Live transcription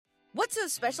What's so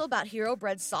special about Hero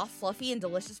Bread's soft, fluffy, and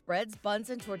delicious breads, buns,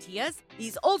 and tortillas?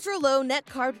 These ultra-low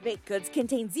net-carb baked goods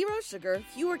contain zero sugar,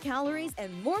 fewer calories,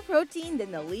 and more protein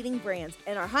than the leading brands,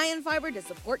 and are high in fiber to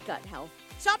support gut health.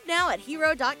 Shop now at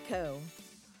hero.co.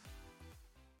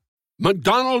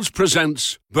 McDonald's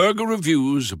presents Burger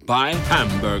Reviews by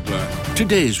Hamburglar.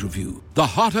 Today's review, the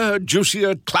hotter,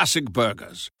 juicier classic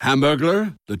burgers.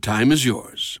 Hamburglar, the time is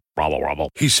yours. Robble, robble.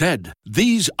 He said,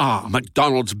 "These are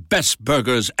McDonald's best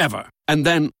burgers ever." And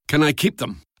then, "Can I keep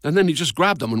them?" And then he just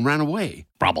grabbed them and ran away.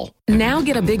 Robble. Now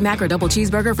get a Big Mac or double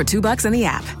cheeseburger for $2 in the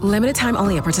app. Limited time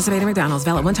only at participating McDonald's.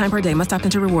 Valid one time per day. Must opt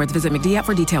into rewards. Visit McD app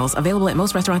for details. Available at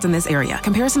most restaurants in this area.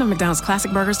 Comparison of McDonald's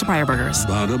classic burgers to prior burgers.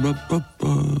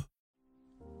 Ba-da-ba-ba-ba.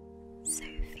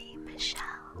 Sophie Michelle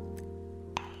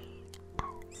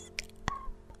ASMR.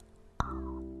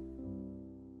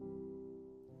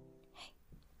 Hey,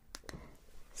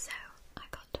 so I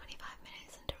got 25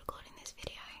 minutes into recording this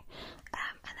video,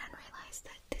 and then realised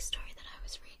that this story that I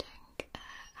was reading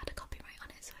had a copyright on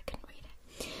it, so I couldn't read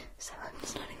it. So I'm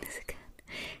starting this again.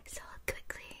 So I'll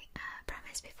quickly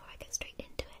premise before I get straight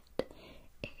into it.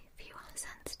 If you are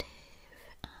sensitive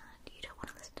and you don't want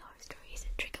to listen to horror stories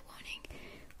that trigger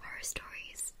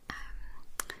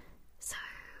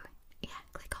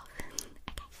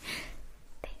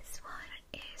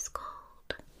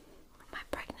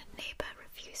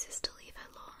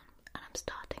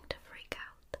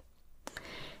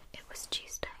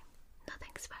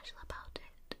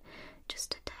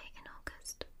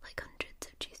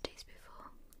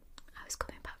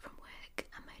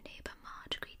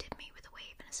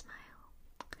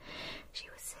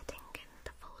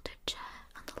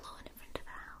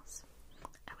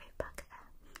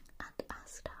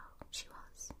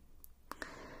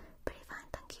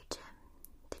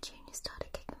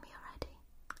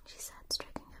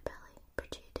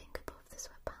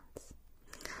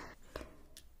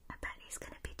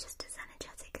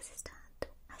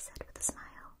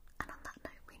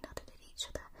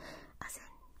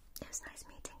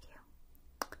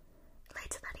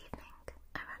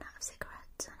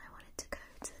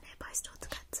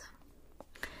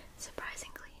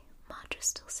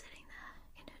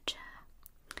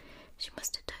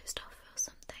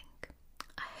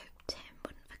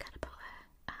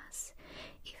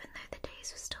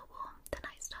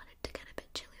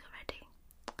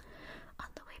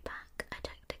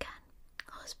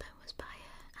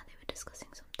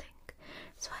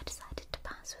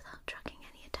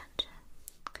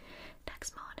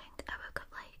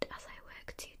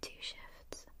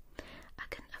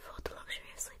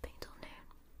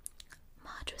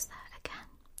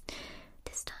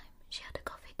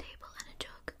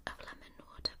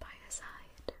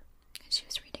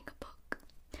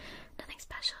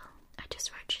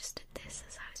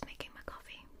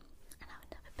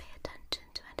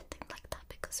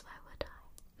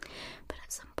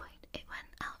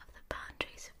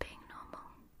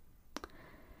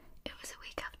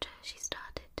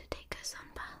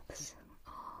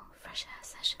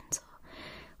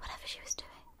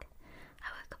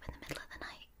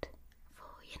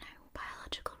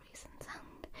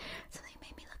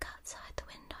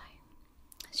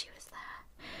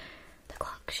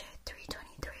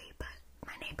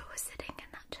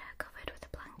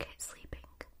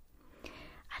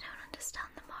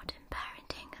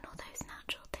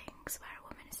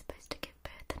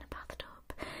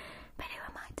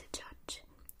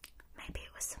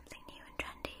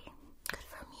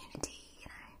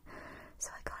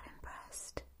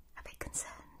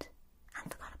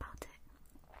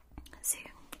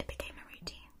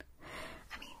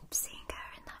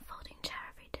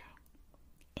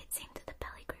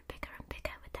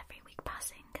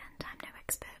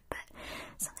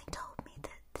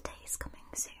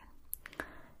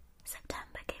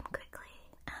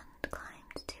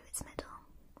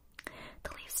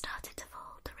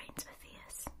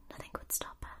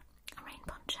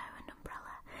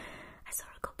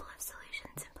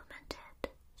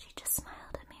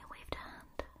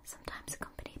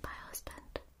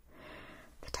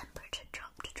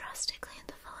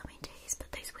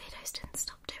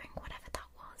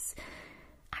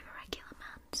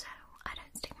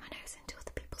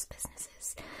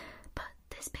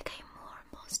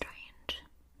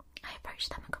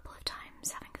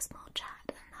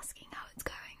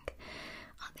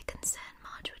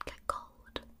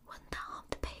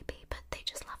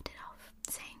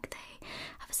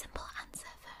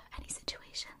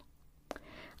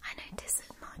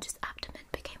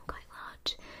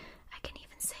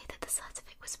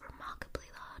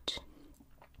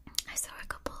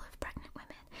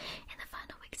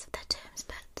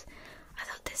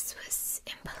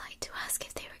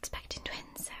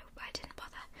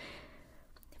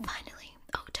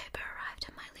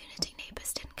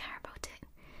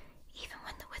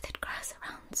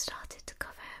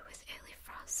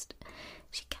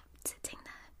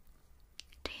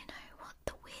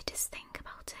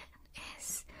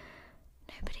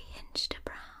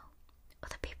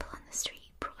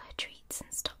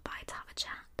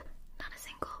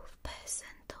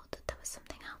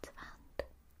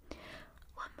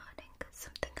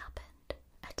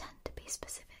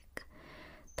specific.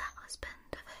 That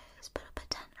husband of hers put up a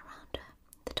tent around her,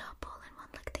 the tarpaulin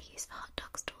one like they use for hot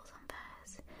dog stalls on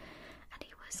fairs, and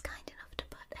he was kind enough to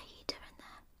put a heater in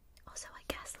there. Also, I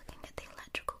guess looking at the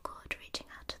electrical cord reaching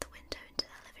out to the window into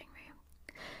their living room.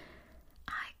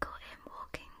 I caught him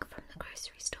walking from the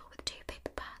grocery store with 2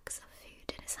 paper bags of food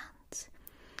in his hands.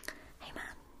 "Hey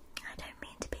man, I don't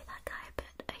mean to be that guy,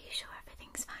 but are you sure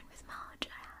everything's fine with Marge?"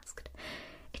 I asked.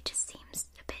 "It just seems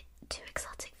a bit too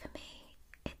exotic for me.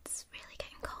 It's really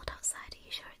getting cold outside. Are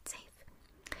you sure it's safe?"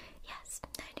 "Yes,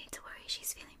 no need to worry.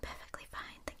 She's feeling perfectly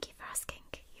fine. Thank you for asking,"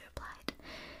 he replied.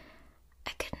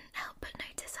 I couldn't help but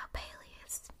notice how pale he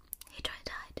is. He tried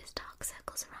to hide his dark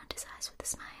circles around his eyes with a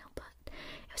smile, but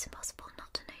it was impossible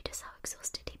not to notice how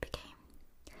exhausted he became.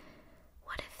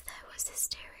 What if there was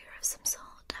hysteria of some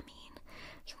sort? I mean,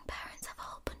 young parents have a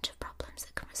whole bunch of problems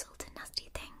that can result in nasty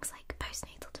things like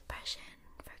postnatal depression,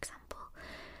 for example.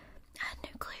 I had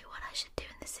no clue what I should do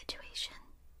in this situation,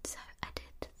 so I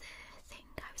did the thing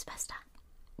I was best at.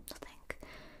 Nothing.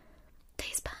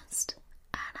 Days passed,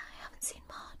 and I haven't seen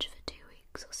Marge for 2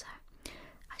 weeks or so,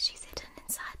 as she's hidden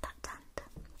inside that tent.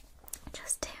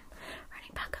 Just him,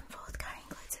 running back and forth, carrying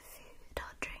loads of food,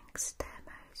 hot drinks,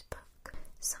 thermos, book,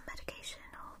 some medication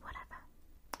or whatever.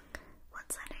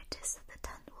 Once I noticed that the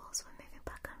tent walls were moving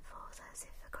back and forth as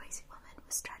if a crazy woman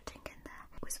was stretching in there.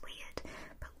 It was weird,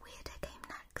 but weirder came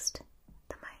next.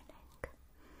 The moaning.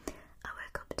 I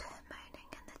woke up to him moaning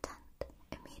in the tent.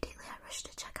 Immediately I rushed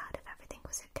to check out if everything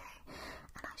was okay,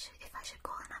 and if I should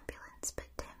call an ambulance, but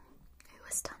Tim, who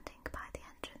was standing by the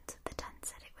entrance of the tent,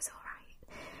 said it was alright.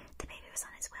 The baby was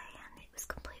on its way and it was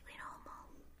completely normal.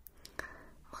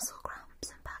 "Muscle cramps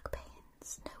and back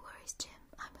pains. No worries, Jim.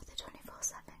 I'm with her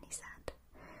 24/7, he said.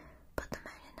 But the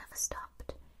moaning never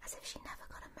stopped, as if she never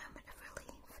got a moment of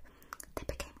relief. They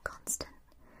became constant.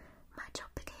 My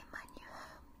job became my new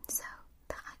home, so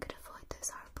that I could avoid those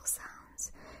horrible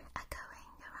sounds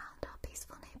echoing around our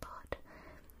peaceful neighbourhood.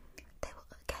 They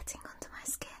were getting under my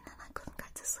skin and I couldn't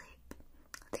get to sleep.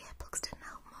 The earplugs didn't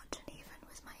help much, and even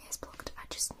with my ears blocked, I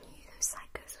just knew those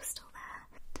psychos were still there.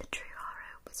 The true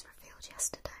horror was revealed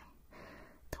yesterday.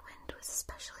 The wind was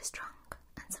especially strong,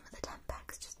 and some of the tent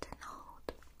pegs just didn't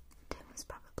hold. Tim was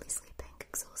probably sleeping,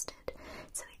 exhausted,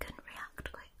 so he couldn't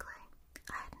react quickly.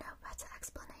 I had no better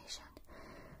explanation,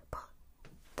 but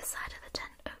the side of the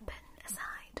tent open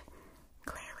aside.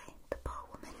 Clearly, the poor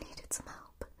woman needed some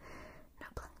help. No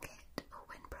blanket or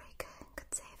windbreaker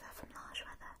could save her from harsh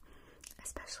weather,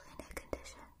 especially in her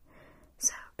condition.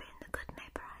 So, being the good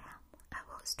neighbour I am, I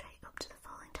walked straight up to the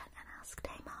falling tent and asked,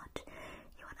 "Hey Marge,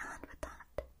 you want a hand with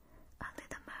that?" Only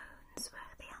the moans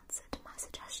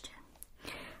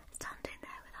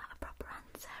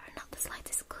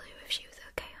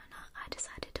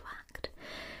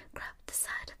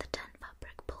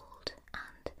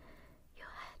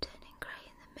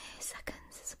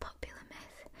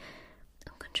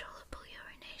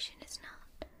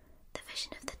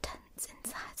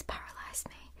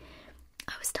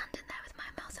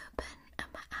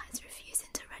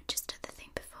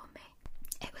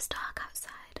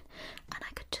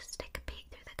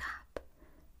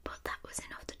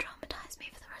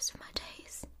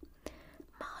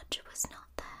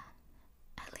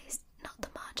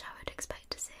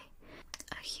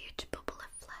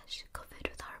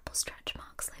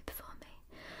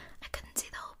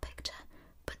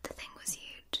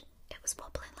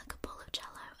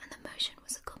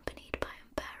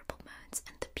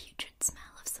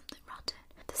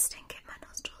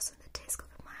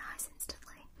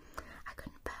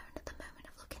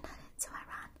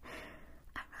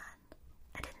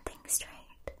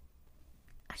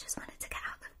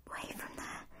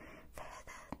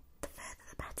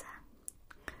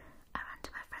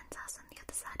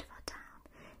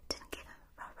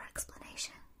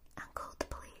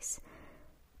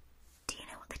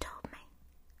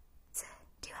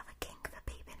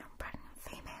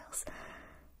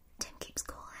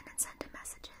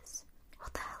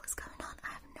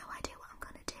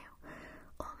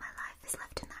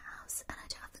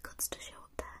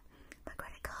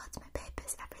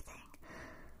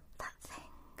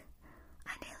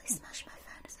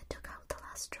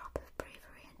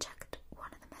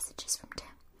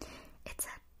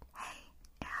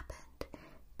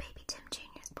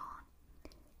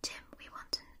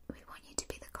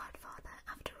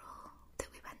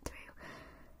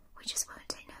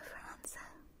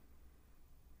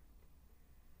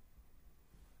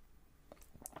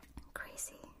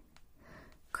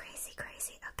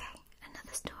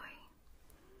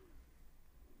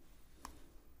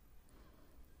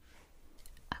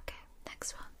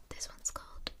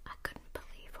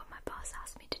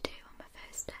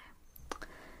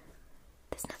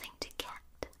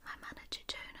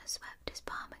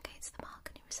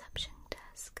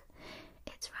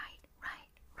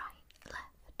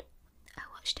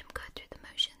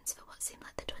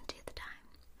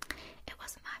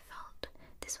wasn't my fault.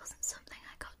 This wasn't something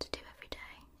I got to do every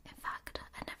day. In fact,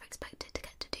 I never expected to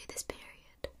get to do this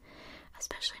period,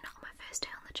 especially not on my first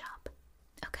day on the job.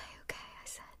 Okay, I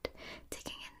said,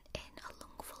 taking in a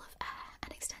lungful of air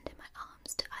and extending my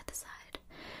arms to either side.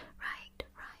 Right,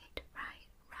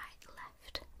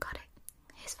 left. Got it.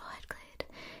 His forehead cleared.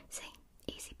 See,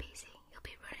 easy peasy. You'll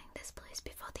be running this place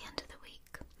before the end of the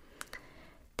week.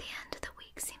 The end of the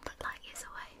week seemed like light years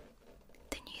away.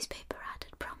 The newspaper ad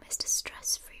had promised a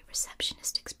stress-free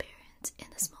receptionist experience in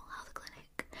the small health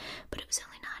clinic, but it was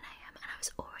only 9 a.m. and I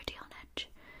was already on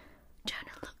edge.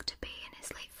 Jonah looked to be in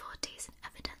his late 40s and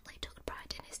evidently took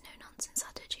pride in his no-nonsense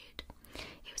attitude.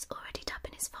 He was already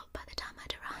tapping his foot by the time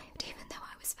I'd arrived, even though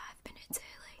I was 5 minutes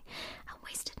early, and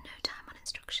wasted no time on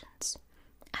instructions.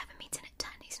 I have a meeting at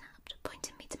 10, he snapped,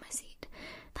 pointing me to my seat.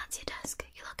 That's your desk.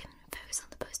 You log in photos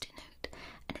on the post-it note.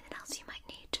 Anything else you might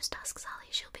need, just ask Sally.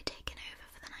 She'll be taking over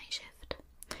for the night shift.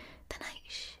 The night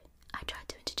I tried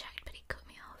to interject, but he cut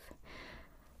me off.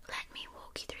 Let me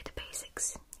walk you through the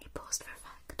basics. He paused for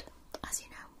effect. As you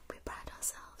know, we pride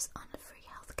ourselves on free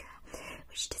healthcare,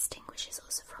 which distinguishes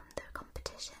us from the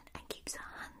competition and keeps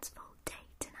our hands full day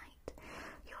to night.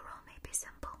 Your role may be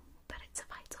simple, but it's a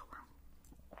vital one.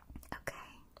 Okay.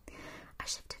 I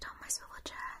shifted on my swivel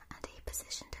chair, and he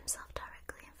positioned himself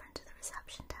directly in front of the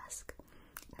reception desk.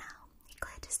 Now, he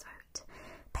cleared his throat.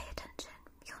 Pay attention.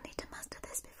 You'll need to master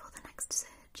this before the next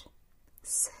surge.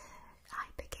 Sir, I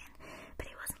begin, but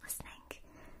he wasn't listening.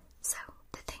 So,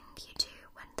 the thing you do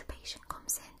when the patient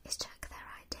comes in is check their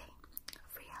ID.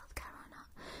 Free healthcare or not,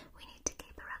 we need to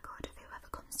keep a record of whoever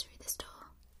comes through this door.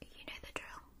 You know the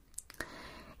drill.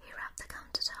 He wrapped the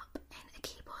countertop in a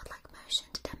keyboard-like motion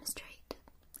to demonstrate.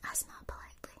 I smiled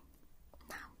politely.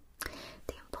 Now,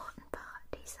 the important part,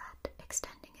 he said,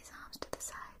 extending his arms to the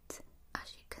sides.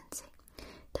 As you can see,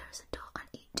 there is a door on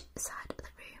each side of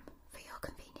the room. For your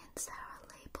convenience, there are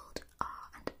labelled R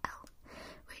and L,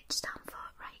 which stand for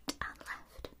right and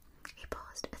left. He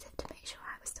paused as if to make sure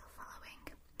I was still following.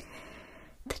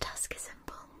 The task is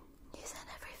simple. You send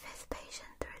every 5th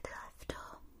patient through the left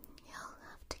door. You'll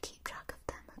have to keep track of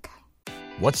them, okay?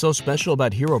 What's so special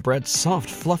about Hero Bread's soft,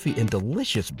 fluffy, and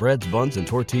delicious breads, buns, and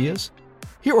tortillas?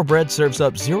 Hero Bread serves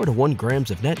up 0 to 1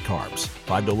 grams of net carbs,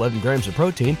 5 to 11 grams of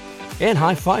protein, and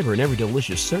high fiber in every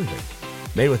delicious serving.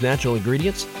 Made with natural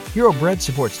ingredients, Hero Bread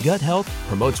supports gut health,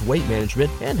 promotes weight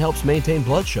management, and helps maintain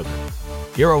blood sugar.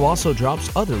 Hero also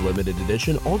drops other limited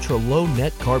edition ultra-low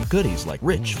net carb goodies like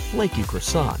rich, flaky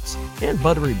croissants and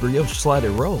buttery brioche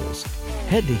slider rolls.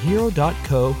 Head to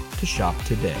hero.co to shop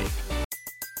today.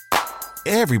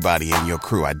 Everybody in your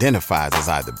crew identifies as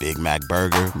either Big Mac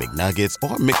Burger, McNuggets,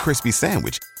 or McCrispy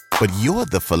Sandwich. But you're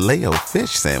the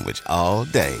Filet-O-Fish Sandwich all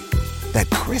day. That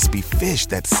crispy fish,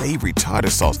 that savory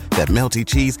tartar sauce, that melty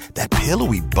cheese, that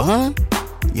pillowy bun.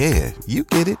 Yeah, you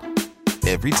get it.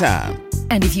 Every time.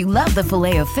 And if you love the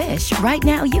Filet-O-Fish, right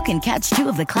now you can catch 2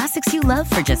 of the classics you love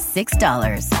for just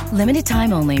 $6. Limited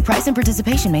time only. Price and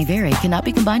participation may vary. Cannot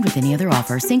be combined with any other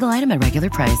offer. Single item at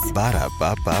regular price.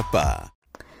 Ba-da-ba-ba-ba.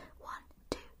 1,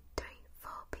 2, 3,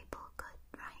 4 people good,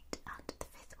 right, and the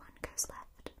 5th one goes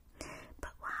left.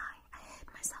 But why, I heard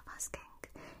myself asking.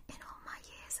 In all my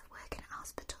years of working at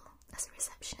hospital, as a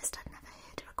receptionist, I'd never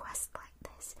heard a request like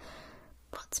this.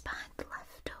 What's behind the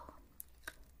left door?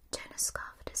 Jonah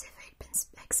scoffed as if he'd been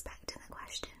expecting the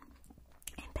question.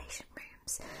 Inpatient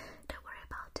rooms. Don't worry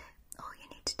about it. All you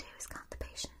need to do is count the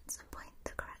patients and point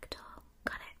the correct door.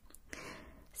 Got it?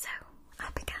 So,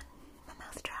 I began, my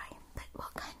mouth dry. But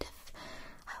what kind of...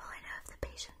 How will I know if the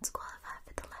patients qualify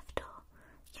for the left door?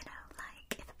 You know,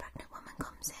 like if a pregnant woman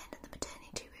comes in and the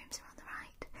maternity rooms are on the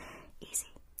right.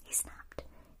 Easy, he snapped,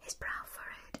 his brow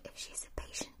furrowed. If she's a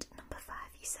patient number 5,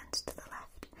 you send her to the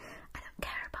left. I don't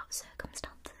care about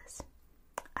circumstances.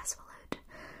 I swallowed.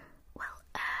 Well,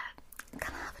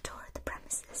 can I have a tour of the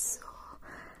premises? Or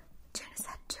Jonah's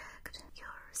head jerked. You're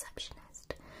a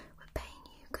receptionist. We're paying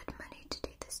you good money to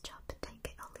do this job.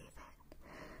 Take it or leave it.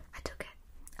 I took it.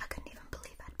 I couldn't even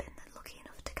believe I'd been lucky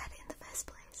enough to get it in the first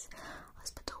place.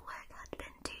 Hospital work had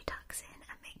been too taxing,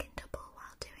 and making double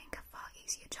while doing a far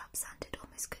easier job sounded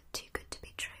almost too good to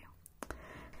be true.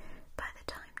 By the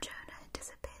time Jonah had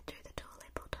disappeared through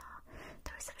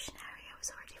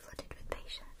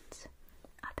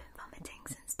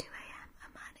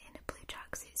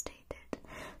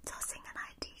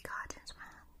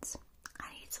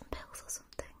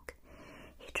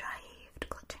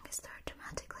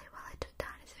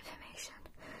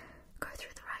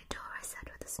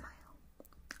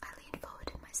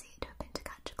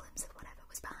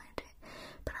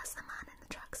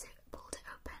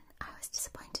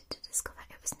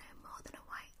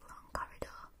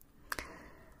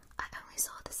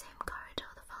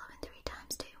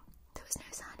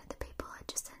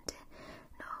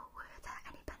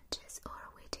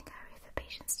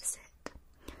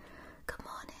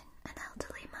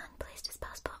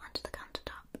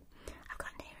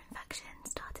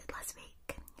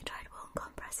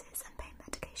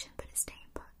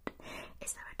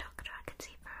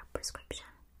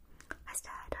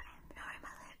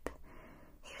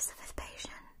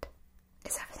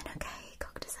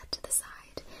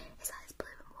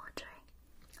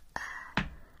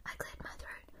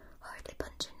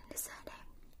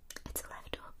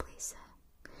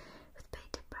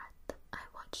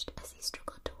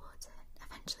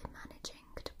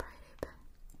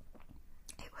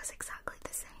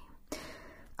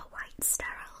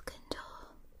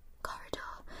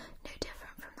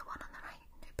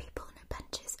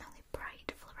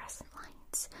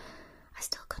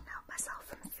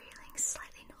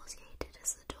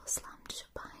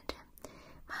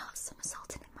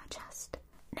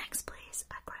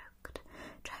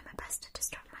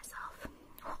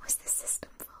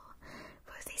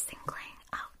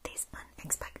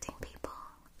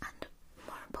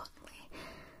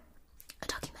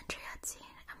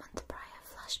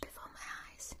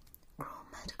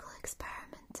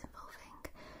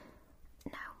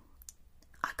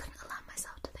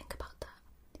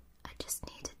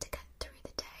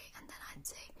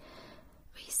pregnancy.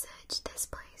 Research this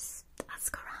place,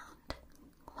 ask around.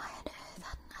 Why on earth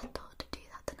hadn't I thought to do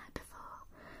that the night before?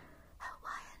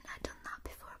 Why hadn't I done that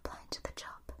before applying to the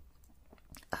job?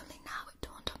 Only now it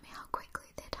dawned on me how quickly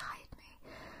they'd hired me.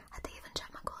 Had they even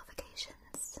checked my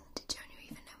qualifications? Did Junior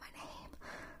even know my name?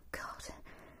 God,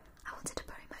 I wanted to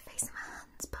bury my face in my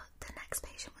hands, but the next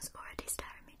patient was already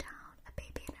staring me down, a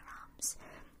baby in her arms.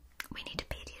 We need a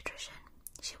paediatrician,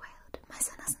 she wailed. My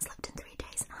son hasn't slept in 3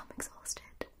 days and I'm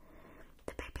exhausted.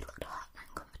 The baby looked hot and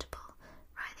uncomfortable,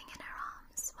 writhing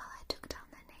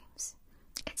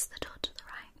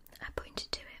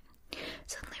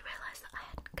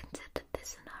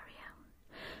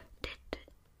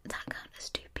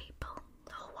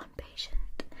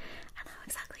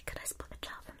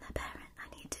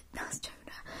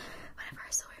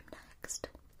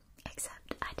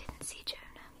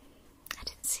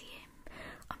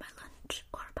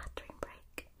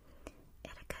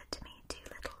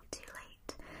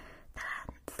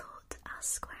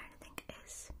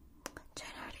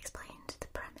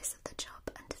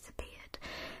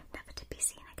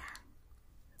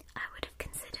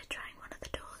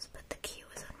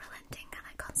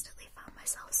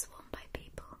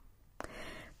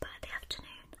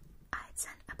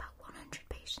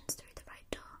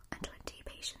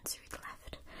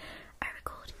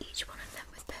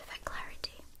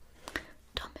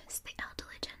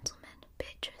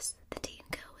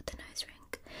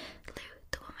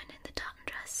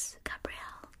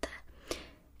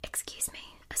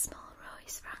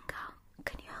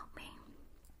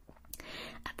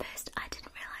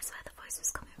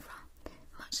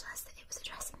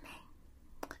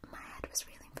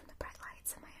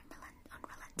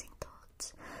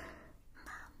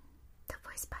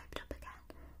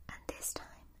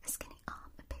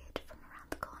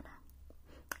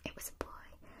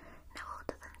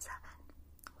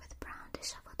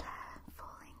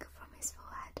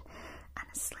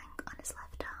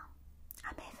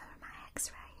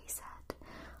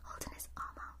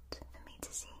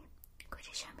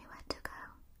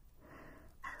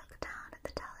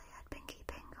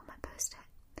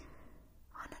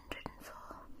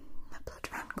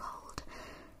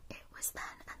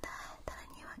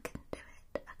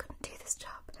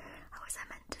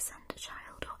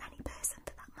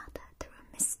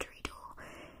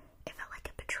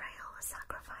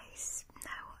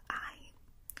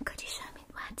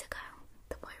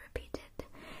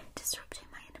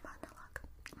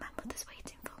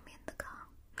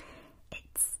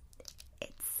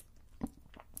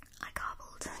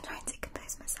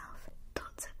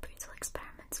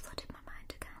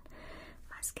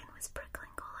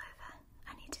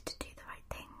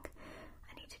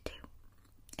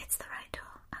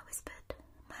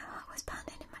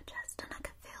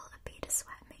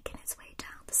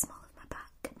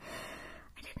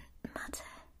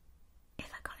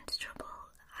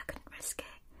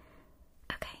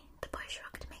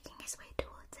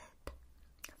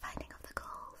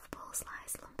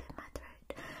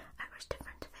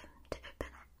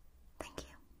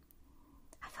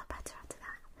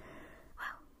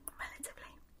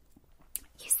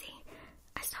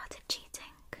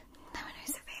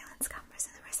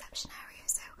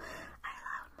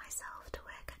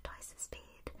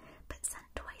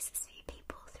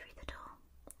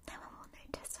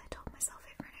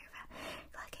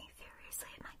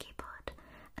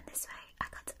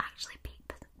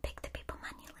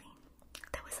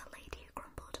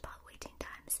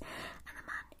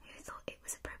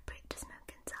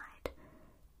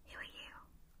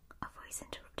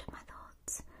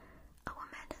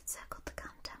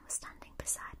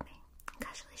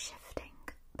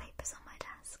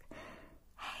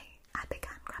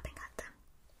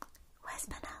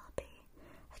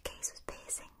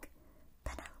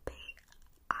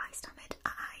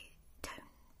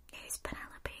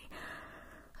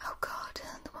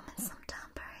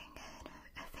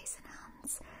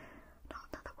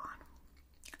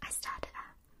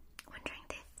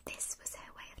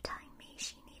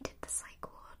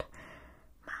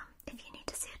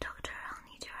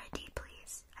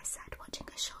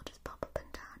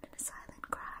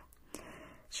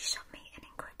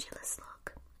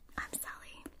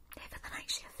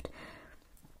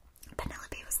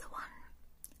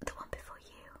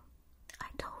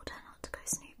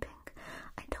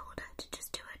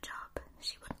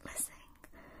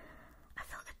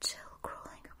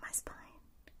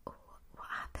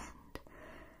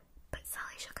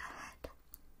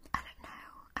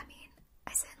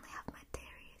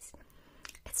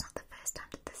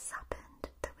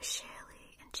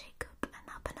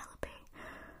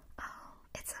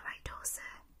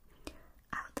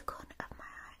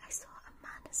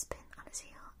a spin on his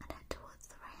heel and head towards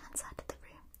the right-hand side of the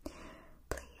room.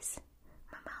 Please.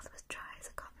 My mouth was dry as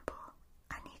a cotton ball.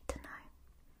 I need to know.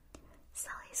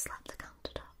 Sally slapped the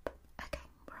countertop. Okay,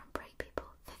 we're on break, people.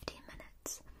 15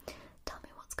 minutes. Tell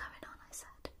me what's going on, I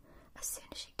said, as soon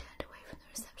as she turned away from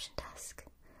the reception desk.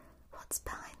 What's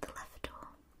behind the left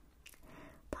door?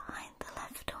 Behind the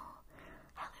left door?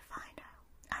 Hell if I know.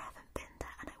 I haven't been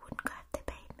there and I wouldn't go if they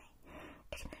paid me.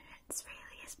 Ignorance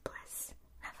really is bliss.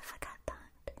 Never forget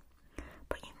that.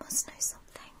 But you must know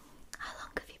something. How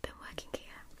long have you been working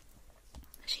here?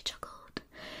 She chuckled.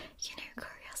 You know,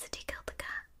 curiosity killed the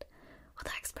cat. Well,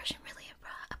 that expression really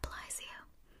applies here.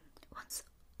 Once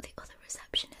the other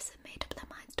receptionists had made up their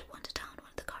minds to wander down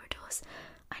one of the corridors,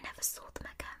 I never saw them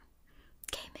again.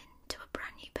 Came in to a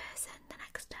brand new person the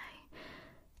next day.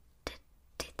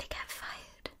 Did they get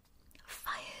fired?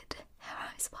 Fired? Her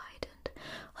eyes widened.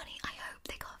 Honey, I hope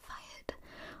they got fired.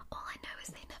 All I know is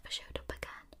they never showed up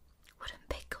again. Wouldn't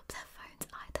pick up their phones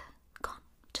either. Gone,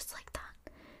 just like that.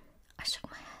 I shook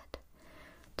my head.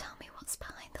 Tell me what's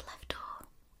behind the left door.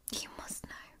 You must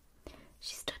know.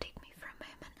 She studied me for a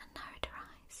moment and narrowed her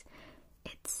eyes.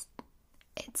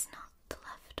 It's not the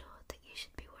left door that you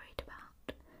should be worried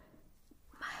about.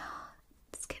 My heart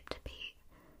skipped a beat.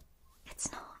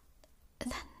 It's not.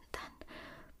 Then,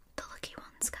 the lucky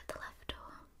ones get the left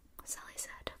door, Sally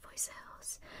said, her voice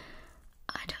hoarse.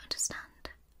 I don't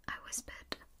understand, I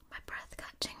whispered, my breath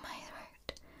catching my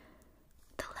throat.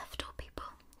 The left door people,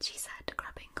 she said,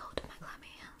 grabbing hold of my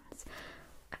clammy hands.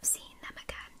 I've seen them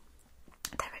again.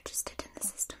 They're registered in the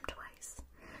system twice,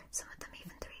 some of them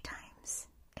even 3 times,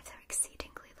 if they're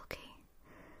exceedingly lucky.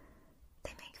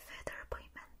 They make further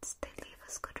appointments, they leave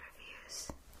us good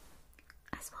reviews.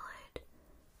 I swallowed.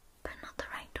 But not the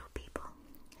right door people.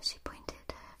 She pointed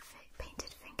her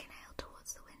painted fingernail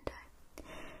towards the window.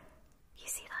 You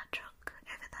see that truck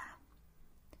over there?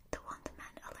 The one the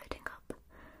men are loading up.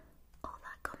 All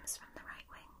that comes from the right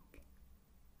wing.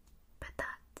 But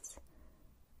that's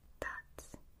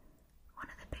one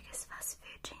of the biggest fast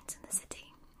food chains in the city.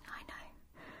 I know.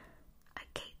 I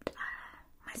gaped at her,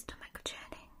 my stomach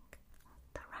churning.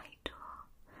 The right door.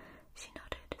 She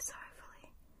nodded sorrowfully.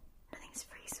 Nothing's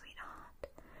free, sweetheart.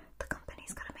 The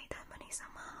company's gotta make their money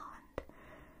somehow,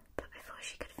 But before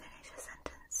she could finish her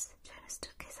sentence, Jonas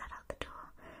took his head out the door,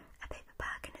 a paper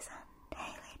bag in his hand.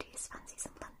 Hey, ladies, fancy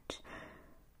some lunch?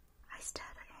 I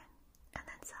stared at him, and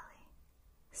then Sally,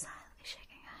 silently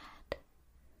shaking her head.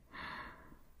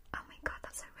 Oh my god,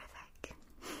 that's horrific.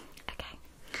 Okay,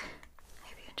 I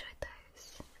hope you enjoyed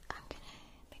those. I'm gonna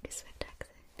make a swift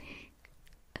exit.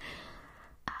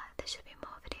 There should be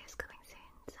more videos coming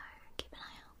soon, so keep an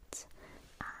eye out.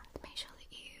 And make sure that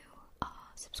you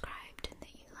are subscribed and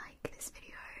that you like this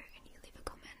video and you leave a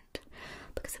comment,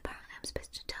 because apparently I'm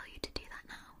supposed to tell you to do that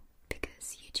now,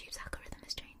 because YouTube's algorithm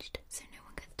has changed, so no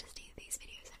one gets to see these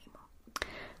videos anymore.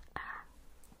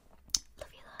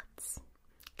 Love you lots.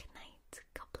 Good night.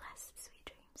 God bless. Sweet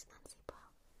dreams. Nancy Bell.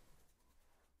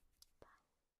 Bye.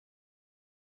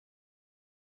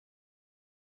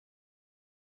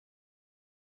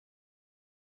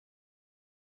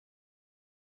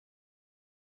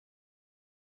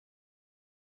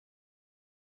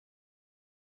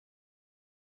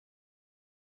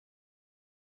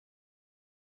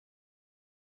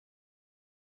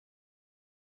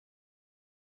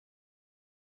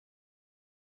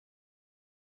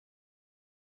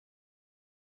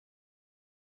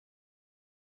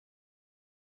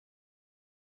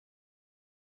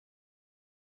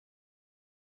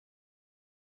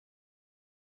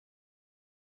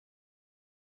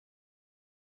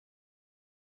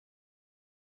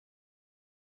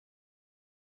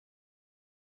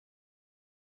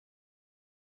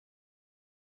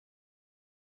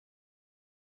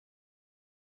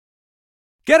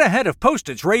 Get ahead of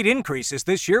postage rate increases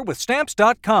this year with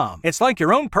Stamps.com. It's like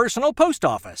your own personal post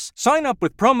office. Sign up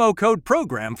with promo code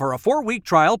PROGRAM for a 4-week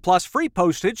trial plus free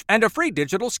postage and a free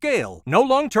digital scale. No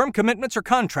long-term commitments or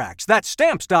contracts. That's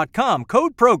Stamps.com,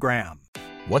 code PROGRAM.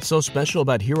 What's so special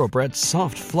about Hero Bread's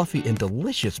soft, fluffy, and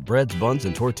delicious breads, buns,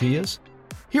 and tortillas?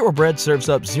 Hero Bread serves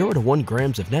up 0 to 1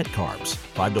 grams of net carbs,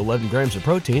 5 to 11 grams of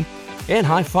protein, and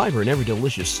high fiber in every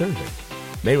delicious serving.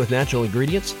 Made with natural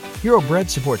ingredients, Hero Bread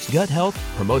supports gut health,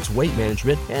 promotes weight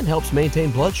management, and helps maintain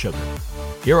blood sugar.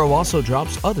 Hero also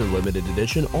drops other limited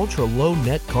edition ultra-low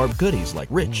net carb goodies like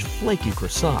rich, flaky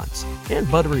croissants and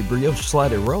buttery brioche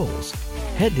slider rolls.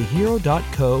 Head to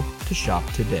hero.co to shop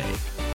today.